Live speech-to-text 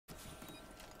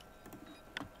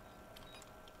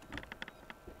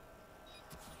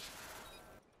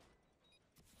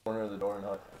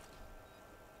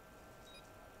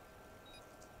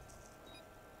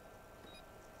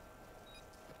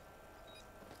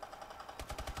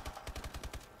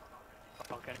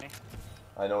Kenny?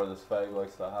 I know where this fag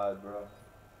likes to hide, bro.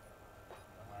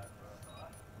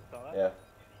 Saw that? Yeah.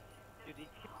 Dude, these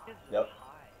kids just Yep.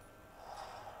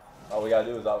 hide. All we gotta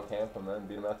do is out camp them, man.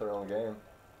 Beat them at their own game.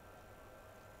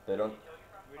 They don't.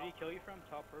 Where did he kill you from?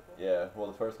 Top purple? Yeah. Well,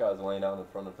 the first guy's laying down in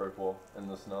front of purple in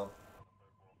the snow.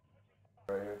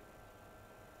 Right here.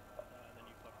 Then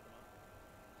you fucked him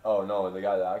up. Oh no, the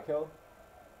guy that I killed?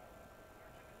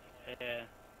 Yeah.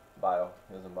 Bio.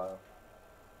 He was in bio.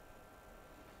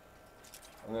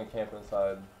 I'm gonna camp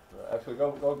inside. Actually,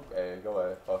 go A. Go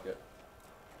A. Fuck it.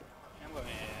 I'm going,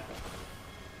 yeah.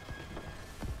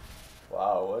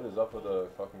 Wow, what is up with the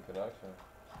fucking connection?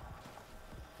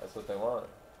 That's what they want,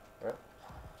 right?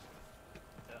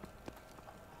 Yeah.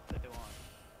 That's what they want.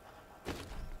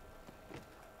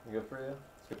 Good for you?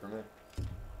 It's good for me.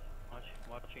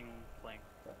 Watching playing.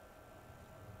 Yeah.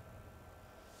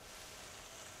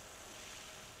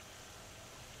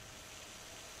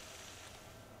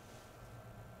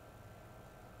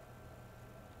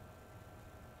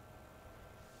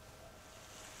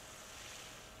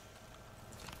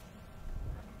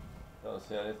 Don't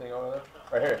see anything over there?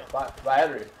 Right here, by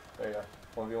Henry. There you go.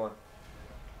 1v1.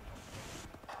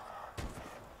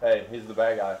 Hey, he's the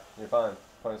bad guy. You're fine.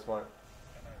 Playing smart.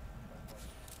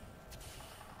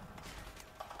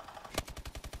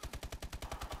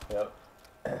 Yep.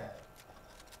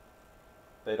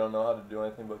 They don't know how to do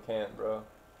anything but camp, bro.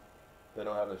 They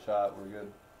don't have a shot. We're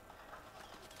good.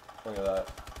 Look at that.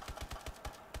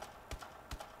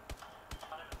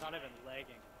 It's not even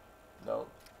lagging. No.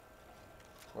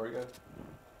 We're good.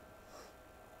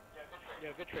 Yeah,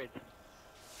 good trades.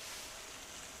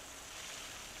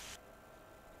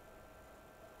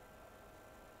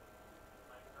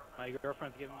 My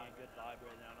girlfriend's giving me a good vibe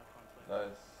right now. That's what I'm saying.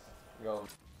 Nice. Go.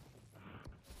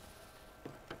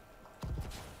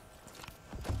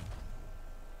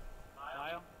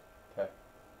 Bio? Okay.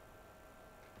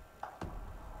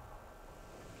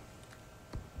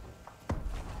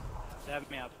 They have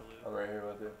me absolute. I'm right here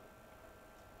with you.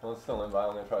 One's still in bio.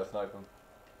 I'm gonna try to snipe him.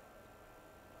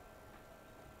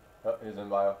 Oh, he's in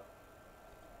bio.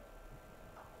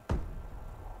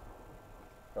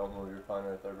 Don't move, you're fine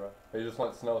right there, bro. He just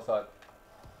went snow side.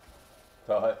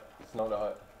 To hut. Snow to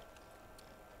hut.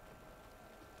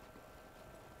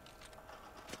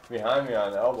 Behind me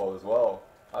on the elbow as well.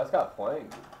 I just got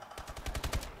flanked.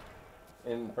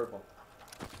 In purple.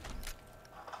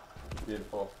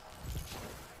 Beautiful.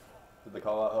 Did the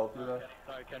call out help you though?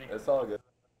 Sorry, Kenny. It's all good.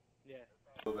 Yeah.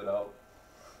 A little bit of help.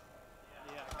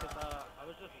 Yeah, cause I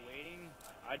was just waiting.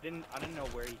 I didn't know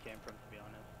where he came from, to be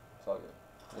honest. It's all good.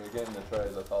 You're getting the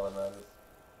trays, that's all that matters.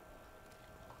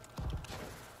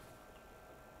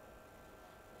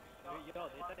 Yo,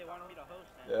 they said they wanted me to host,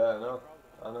 man. Yeah, I know.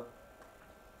 I know.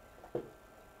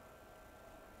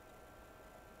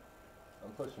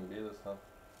 I'm pushing B this time.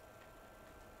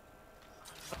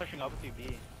 Pushing up to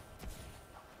B.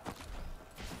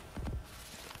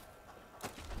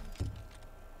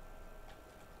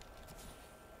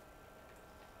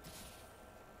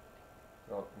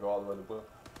 Go all the way to blue.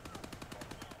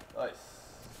 Nice.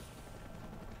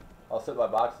 I'll sit by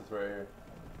boxes right here.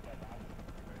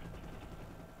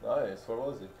 Nice. Where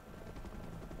was he?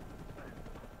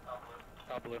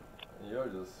 Top blue. You're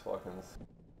just fucking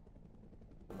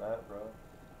mad, bro.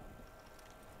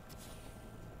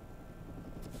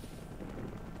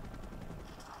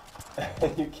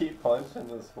 You keep punching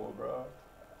this fool, bro.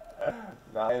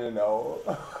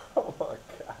 9-0. Oh my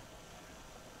god.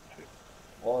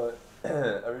 Well,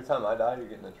 every time I die, you're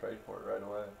getting a trade for it right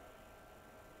away.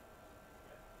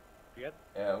 You good?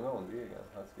 Yeah, I'm going B again.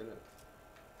 Let's get it.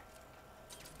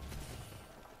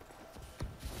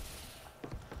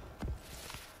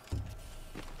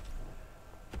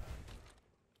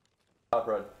 Top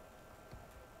red.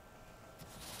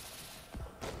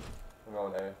 I'm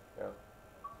going A, yeah.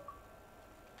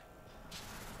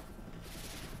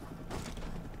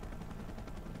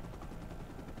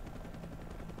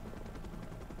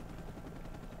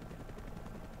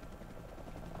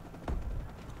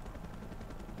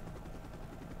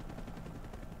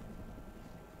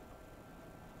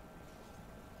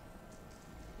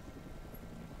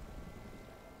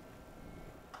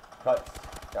 Cuts.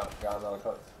 Got him on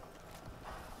cuts.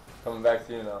 Coming back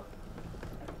to you now.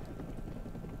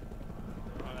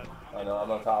 I know,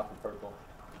 I'm on top of purple.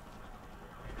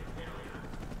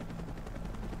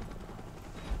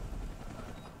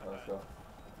 Let's go.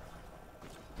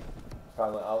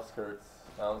 Probably on the outskirts.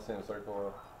 I don't see him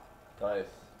circle. Nice.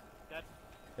 Dead.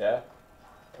 Yeah?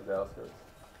 Or the outskirts?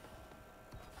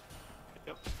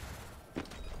 Yep.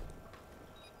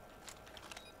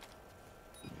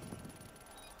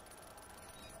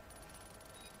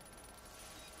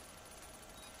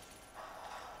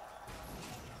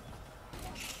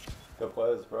 Good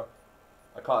plays, bro.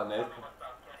 I caught Nathan.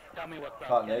 Tell me what's up,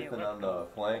 Caught Kenny. Nathan Let's on go. the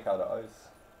flank out of ice.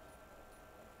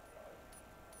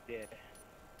 Yeah.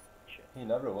 Shit. He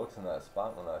never looks in that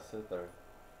spot when I sit there.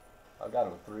 I got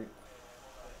him 3. Wait,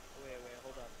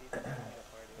 hold up. These guys need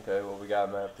a party. Okay, well we got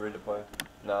him at 3 to play.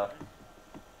 Nah,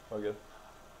 we're good.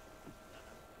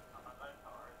 I'm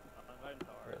inviting to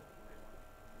ours.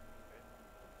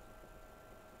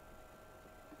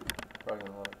 Probably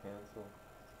gonna want to cancel.